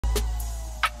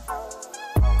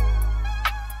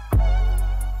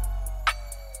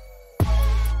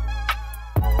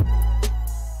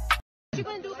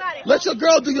Let your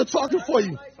girl do your talking for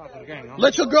you.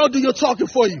 Let your girl do your talking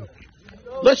for you.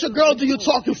 Let your girl do your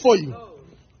talking for you.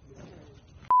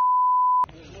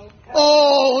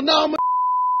 Oh, now I'm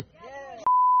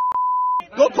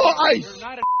go call ICE.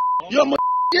 You're my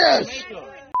yes.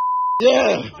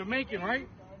 Yeah. Jamaican, right?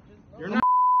 You're not.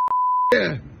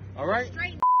 Yeah. All right.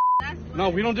 No,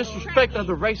 we don't disrespect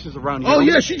other races around here. Oh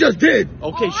yeah, she just did.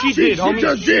 Okay, she did, homie. She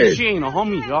just did. She ain't a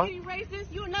homie, dog.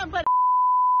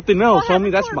 Nothing else,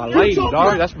 homie. That's my lady,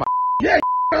 dog. That's my. Yeah,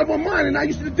 out of my mind, and I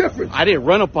used to the difference. I didn't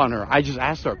run up on her. I just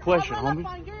asked her a question, homie.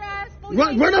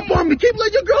 Run up on me. Keep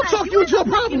letting your girl talk you into a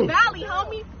problem. Valley,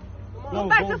 homie. Go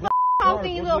back to home,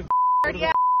 you little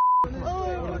ass.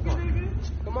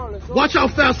 Watch how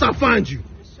fast I find you.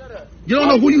 You don't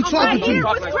know who you talking to.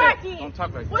 What's cracking? Don't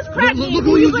talk like that. What's cracking? Look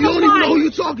who you don't even know who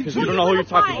you talking to. You don't know who you're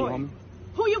talking to, homie.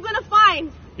 Who you gonna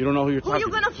find? You don't know who you're talking to.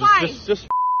 Who you gonna find?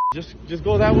 Just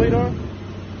go that way, dog.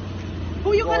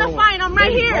 Who you gonna find? I'm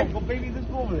right here. Go, baby, let's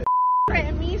go over there.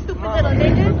 Threaten me, stupid little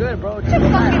nigga. We're good, bro. Just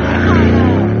fucking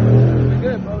We're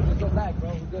good, bro. Just go back, bro.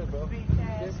 We're good, bro.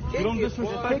 You don't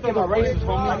disrespect other races,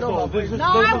 homie. No, No,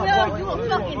 I will. You a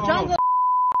fucking jungle.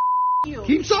 You.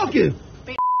 Keep talking.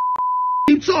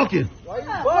 Keep talking.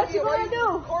 What you gonna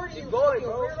do?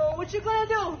 What you gonna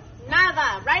do?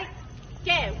 Nada, right?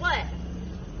 Yeah, what?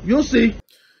 You'll see.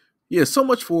 Yeah, so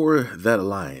much for that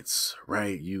alliance,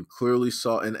 right? You clearly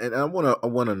saw, and I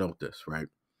wanna note this, right?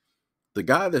 The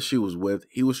guy that she was with,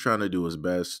 he was trying to do his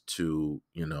best to,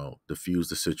 diffuse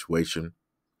the situation.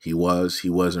 He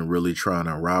wasn't really trying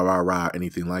to rah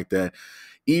anything like that.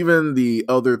 Even the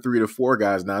other 3 to 4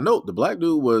 guys. Now, note the black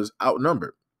dude was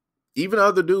outnumbered. Even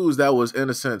other dudes that was in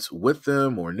a sense with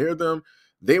them or near them,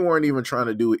 they weren't even trying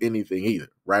to do anything either,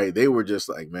 right? They were just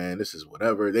like, man, this is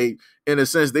whatever. They, in a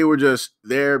sense, they were just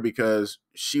there because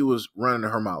she was running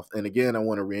her mouth. And again, I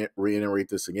want to reiterate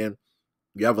this again.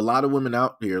 You have a lot of women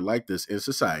out here like this in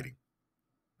society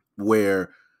where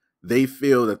they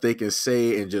feel that they can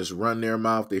say and just run their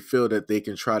mouth. They feel that they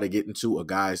can try to get into a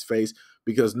guy's face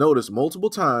because notice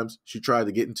multiple times she tried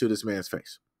to get into this man's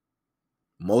face.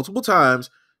 Multiple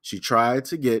times she tried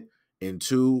to get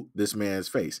into this man's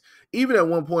face. Even at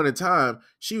one point in time,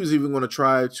 she was even going to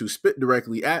try to spit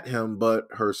directly at him, but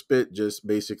her spit just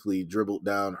basically dribbled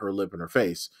down her lip and her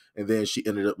face. And then she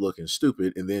ended up looking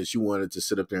stupid. And then she wanted to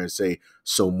sit up there and say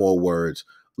some more words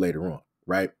later on,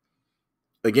 right?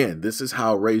 Again, this is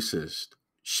how racist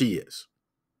she is.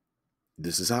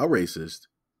 This is how racist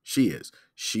she is.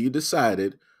 She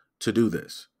decided to do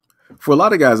this. For a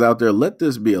lot of guys out there, let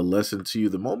this be a lesson to you.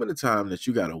 The moment in time that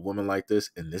you got a woman like this,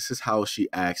 and this is how she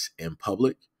acts in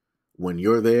public, when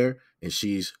you're there and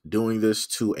she's doing this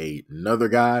to another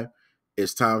guy,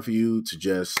 it's time for you to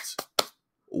just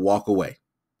walk away.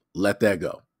 Let that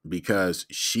go, because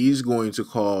she's going to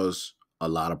cause a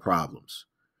lot of problems.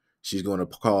 She's going to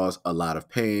cause a lot of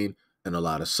pain and a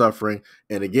lot of suffering.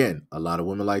 And again, a lot of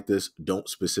women like this don't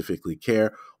specifically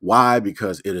care. Why?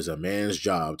 Because it is a man's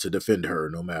job to defend her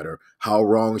no matter how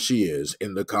wrong she is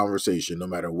in the conversation, no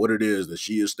matter what it is that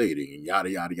she is stating, and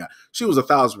yada, yada, yada. She was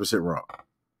 1,000% wrong.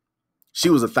 She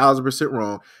was 1,000%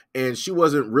 wrong, and she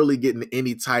wasn't really getting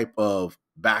any type of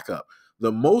backup.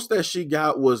 The most that she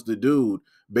got was the dude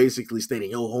basically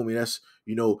stating, yo, homie,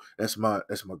 that's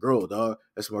my girl, dog.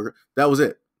 That's my girl. That was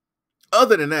it.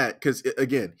 Other than that, because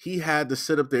again, he had to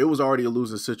sit up there. It was already a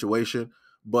losing situation,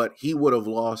 but he would have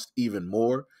lost even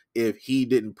more if he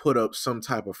didn't put up some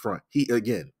type of front. He,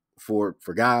 again, for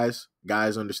guys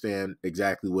understand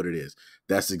exactly what it is.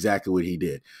 That's exactly what he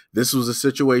did. This was a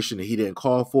situation that he didn't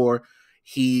call for.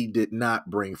 He did not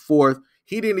bring forth.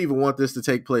 He didn't even want this to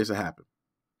take place or happen.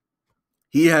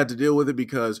 He had to deal with it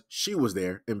because she was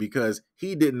there and because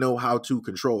he didn't know how to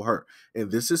control her.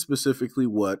 And this is specifically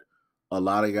what a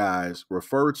lot of guys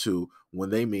refer to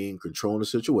when they mean controlling the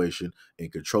situation and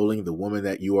controlling the woman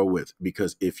that you are with.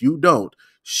 Because if you don't,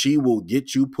 she will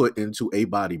get you put into a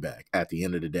body bag at the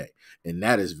end of the day. And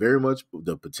that is very much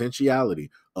the potentiality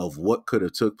of what could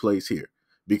have took place here.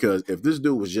 Because if this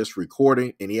dude was just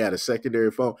recording and he had a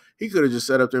secondary phone, he could have just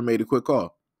sat up there and made a quick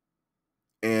call.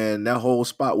 And that whole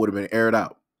spot would have been aired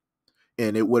out.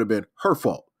 And it would have been her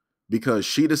fault because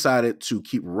she decided to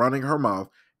keep running her mouth,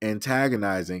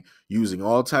 antagonizing, using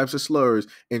all types of slurs,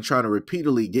 and trying to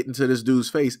repeatedly get into this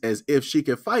dude's face as if she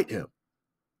could fight him.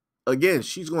 Again,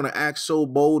 she's going to act so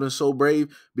bold and so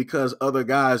brave because other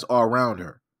guys are around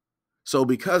her. So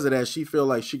because of that, she feel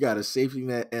like she got a safety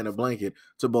net and a blanket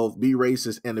to both be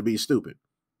racist and to be stupid.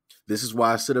 This is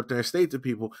why I sit up there and state to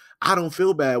people, I don't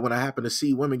feel bad when I happen to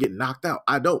see women get knocked out.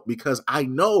 I don't, because I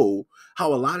know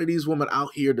how a lot of these women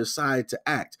out here decide to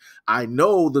act. I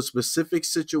know the specific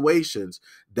situations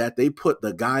that they put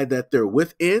the guy that they're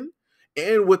with in,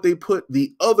 and what they put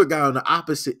the other guy on the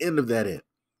opposite end of that in.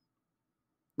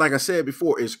 Like I said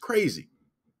before, it's crazy.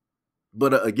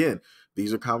 But again,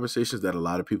 these are conversations that a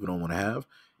lot of people don't want to have,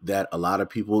 that a lot of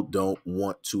people don't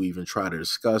want to even try to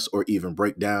discuss or even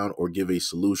break down or give a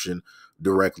solution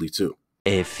directly to.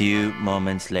 A few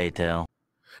moments later.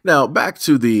 Now, back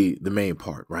to the main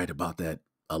part, right, about that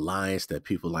alliance that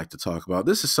people like to talk about.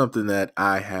 This is something that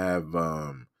I have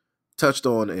touched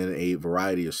on in a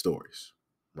variety of stories,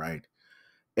 right?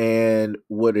 And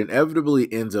what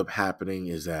inevitably ends up happening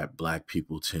is that Black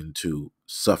people tend to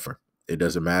suffer. It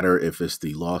doesn't matter if it's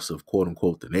the loss of, quote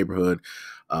unquote, the neighborhood.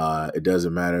 It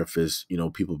doesn't matter if it's,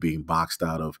 people being boxed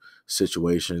out of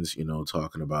situations,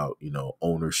 talking about,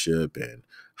 ownership and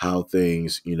how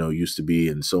things, used to be,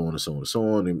 and so on and so on and so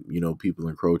on. And, people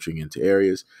encroaching into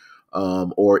areas,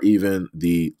 or even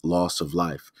the loss of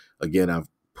life. Again, I've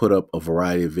put up a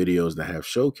variety of videos that have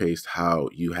showcased how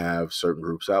you have certain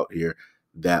groups out here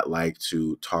that like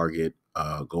to target,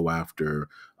 go after,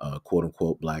 quote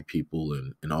unquote, Black people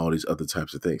and all these other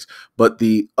types of things. But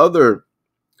the other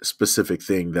specific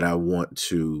thing that I want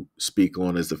to speak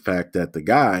on is the fact that the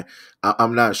guy,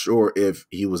 I'm not sure if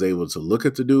he was able to look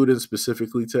at the dude and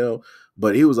specifically tell,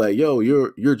 but he was like, yo,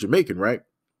 you're Jamaican, right?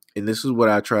 And this is what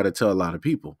I try to tell a lot of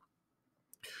people.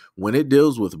 When it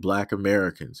deals with Black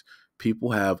Americans,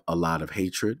 people have a lot of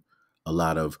hatred, a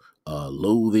lot of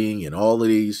loathing, and all of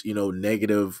these,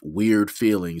 negative, weird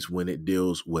feelings when it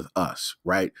deals with us,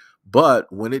 right?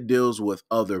 But when it deals with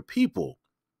other people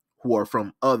who are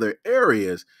from other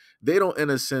areas, they don't, in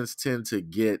a sense, tend to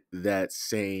get that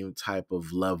same type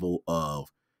of level of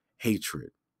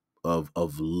hatred, of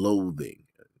loathing,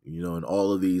 and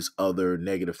all of these other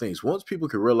negative things. Once people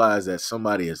can realize that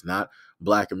somebody is not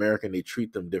Black American, they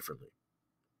treat them differently.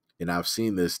 And I've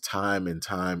seen this time and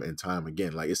time and time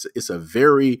again. Like it's a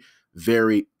very,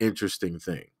 very interesting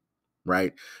thing,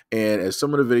 right? And as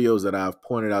some of the videos that I've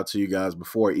pointed out to you guys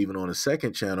before, even on a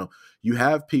second channel, you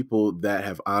have people that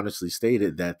have honestly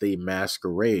stated that they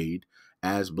masquerade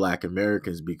as Black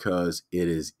Americans because it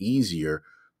is easier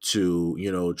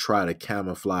to, try to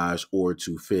camouflage or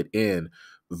to fit in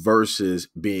versus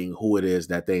being who it is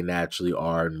that they naturally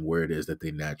are and where it is that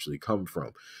they naturally come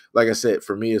from. Like I said,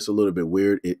 for me, it's a little bit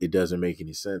weird. It doesn't make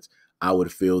any sense. I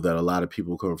would feel that a lot of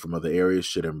people coming from other areas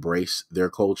should embrace their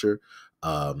culture,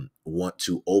 want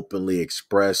to openly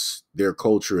express their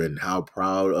culture and how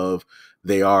proud of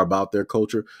they are about their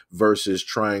culture versus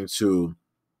trying to,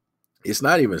 it's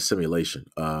not even a simulation,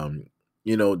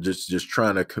 just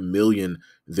trying to chameleon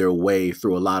their way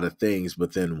through a lot of things.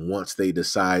 But then once they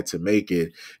decide to make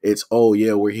it, it's, oh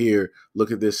yeah, we're here. Look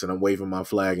at this. And I'm waving my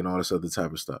flag and all this other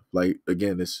type of stuff. Like,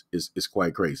 again, it's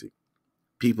quite crazy.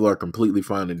 People are completely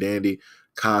fine and dandy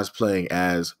cosplaying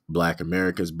as Black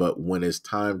Americans, but when it's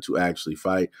time to actually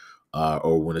fight,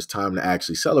 or when it's time to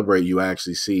actually celebrate, you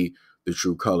actually see the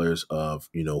true colors of,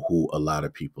 who a lot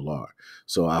of people are.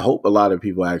 So I hope a lot of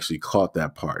people actually caught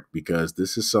that part, because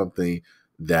this is something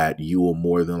that you will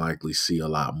more than likely see a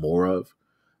lot more of,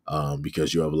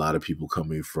 because you have a lot of people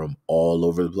coming from all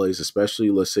over the place,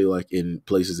 especially, let's say, like in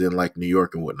places in like New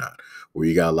York and whatnot, where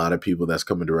you got a lot of people that's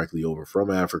coming directly over from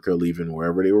Africa, leaving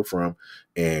wherever they were from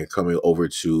and coming over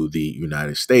to the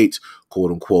United States,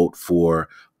 quote unquote, for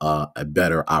a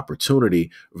better opportunity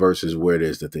versus where it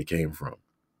is that they came from.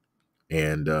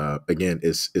 And again,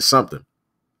 it's something.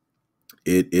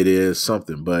 It is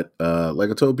something. But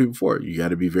like I told people before, you got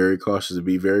to be very cautious and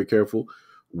be very careful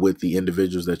with the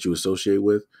individuals that you associate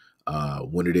with,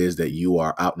 when it is that you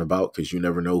are out and about, because you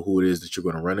never know who it is that you're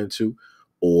going to run into,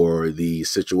 or the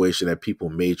situation that people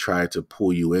may try to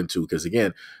pull you into. Because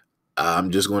again,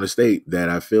 I'm just going to state that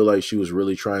I feel like she was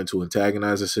really trying to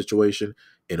antagonize the situation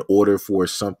in order for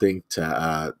something to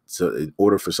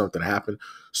happen,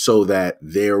 so that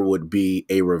there would be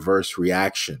a reverse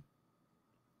reaction,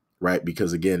 right?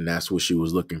 Because again, that's what she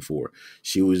was looking for.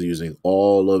 She was using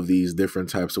all of these different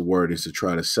types of wordings to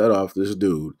try to set off this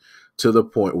dude to the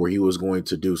point where he was going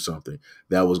to do something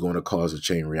that was going to cause a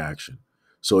chain reaction.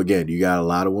 So again, you got a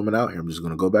lot of women out here. I'm just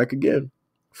going to go back again.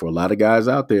 For a lot of guys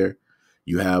out there,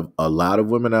 you have a lot of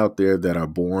women out there that are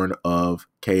born of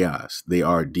chaos. They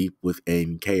are deep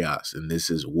within chaos, and this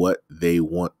is what they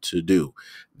want to do.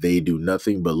 They do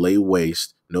nothing but lay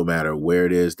waste no matter where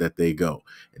it is that they go.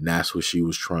 And that's what she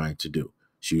was trying to do.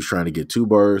 She was trying to get two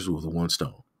birds with one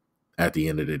stone at the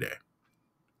end of the day,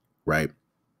 right?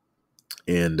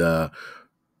 And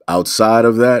Outside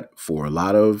of that, for a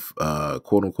lot of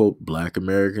quote unquote Black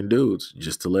American dudes,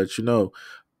 just to let you know,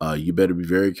 you better be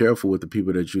very careful with the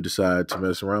people that you decide to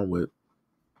mess around with,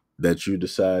 that you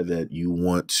decide that you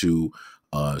want to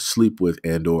sleep with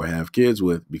and or have kids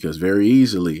with, because very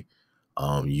easily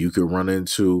you could run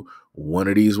into one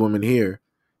of these women here,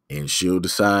 and she'll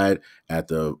decide at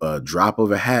the drop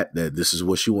of a hat that this is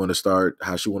what she want to start,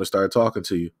 how she want to start talking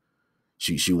to you.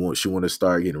 She want to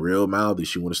start getting real mouthy.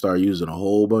 She want to start using a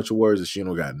whole bunch of words that she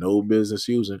don't got no business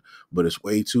using, but it's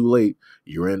way too late.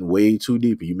 You're in way too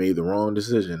deep. You made the wrong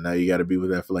decision. Now you got to be with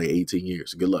that for like 18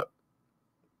 years. Good luck.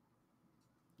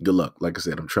 Good luck. Like I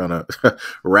said, I'm trying to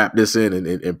wrap this in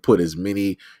and put as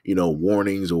many,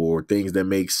 warnings or things that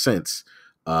make sense,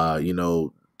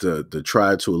 to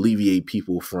try to alleviate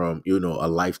people from, a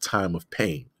lifetime of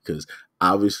pain. Because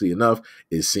obviously enough,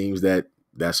 it seems that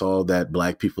that's all that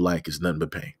Black people like is nothing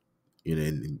but pain.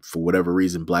 And for whatever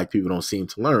reason, Black people don't seem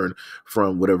to learn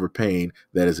from whatever pain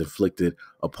that is inflicted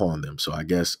upon them. So I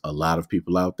guess a lot of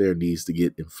people out there needs to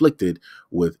get inflicted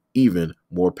with even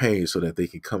more pain so that they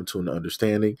can come to an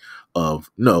understanding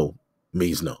of no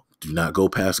means no. Do not go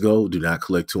past go. Do not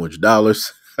collect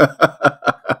 $200.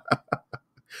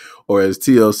 Or as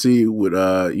TLC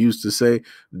would used to say,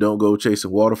 don't go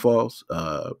chasing waterfalls.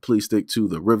 Please stick to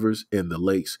the rivers and the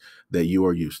lakes that you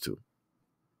are used to.